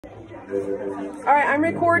Alright, I'm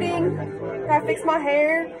recording. Gotta fix my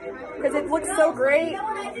hair because it looks so great.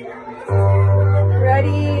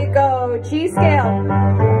 Ready, go. G scale. In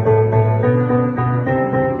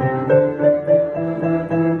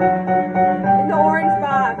the orange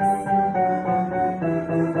box.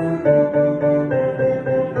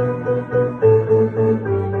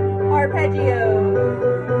 Arpeggio.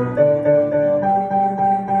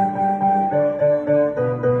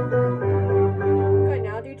 Good,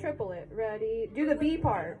 now do triplet. Ready, do the B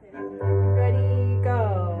part. Ready,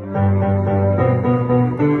 go.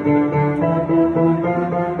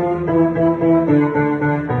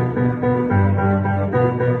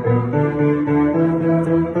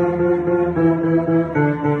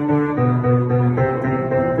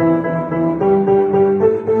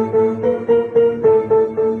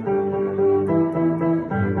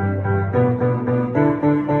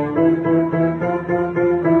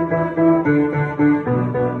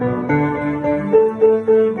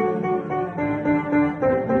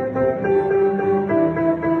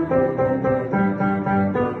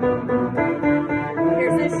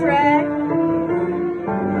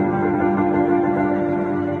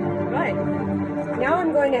 Now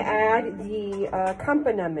I'm going to add the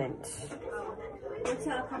accompaniment. What's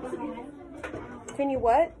the accompaniment? Can you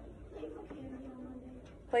what?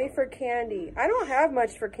 Play for candy. I don't have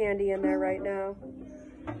much for candy in there right now.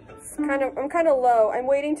 It's I'm kind of low. I'm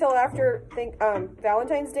waiting till after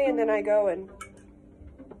Valentine's Day, and then I go and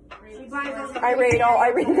I raid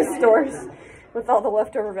the stores with all the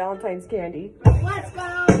leftover Valentine's candy. Let's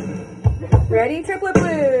go. Ready, triplet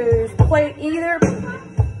blues. Play either.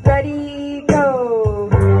 Ready, go.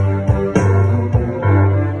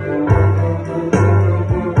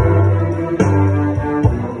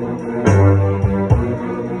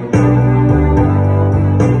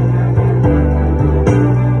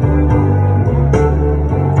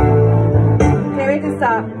 Okay, wait to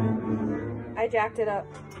stop. I jacked it up.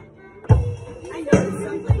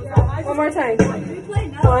 One more time.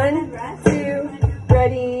 1, 2,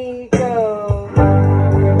 ready, go.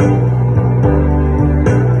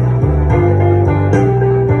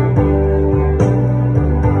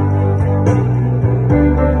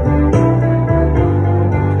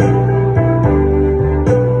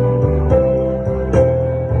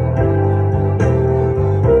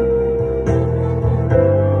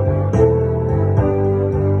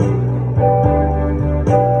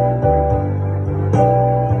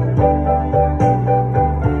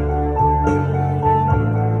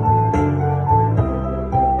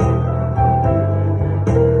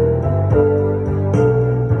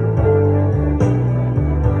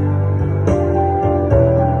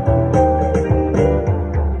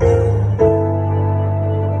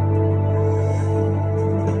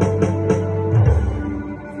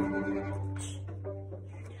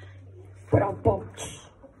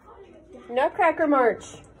 Nutcracker March.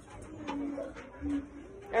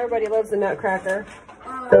 Everybody loves the Nutcracker.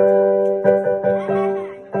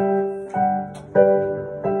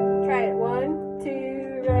 Try it. 1,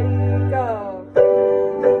 2, ready, go.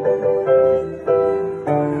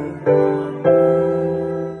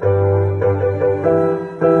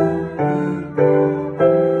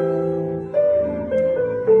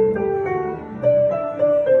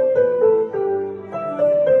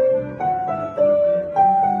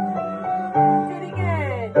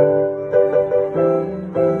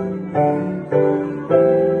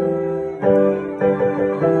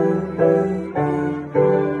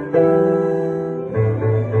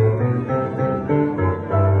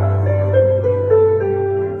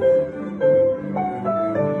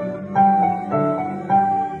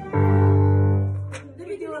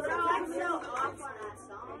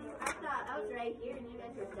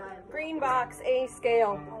 Green box, A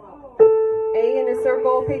scale. A in a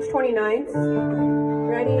circle, page 29.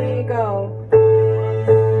 Ready, go.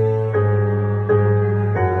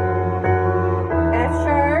 F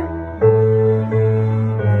sharp.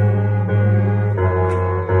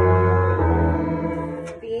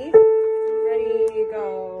 B. Ready, go.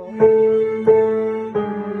 Do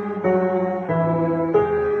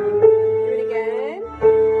it again.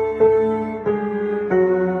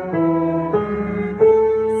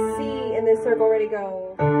 Circle, ready,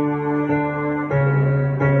 go.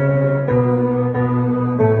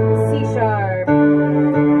 C sharp. Good.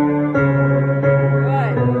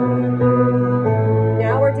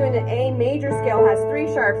 Now we're doing the A major scale, has 3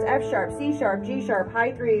 sharps, F sharp, C sharp, G sharp,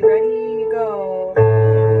 high 3, ready, go.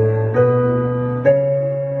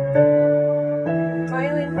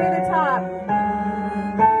 Violin through the top.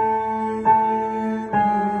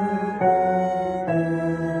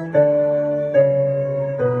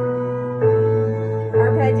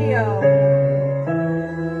 Arpeggio.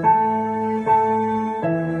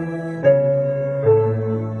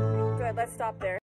 stop there.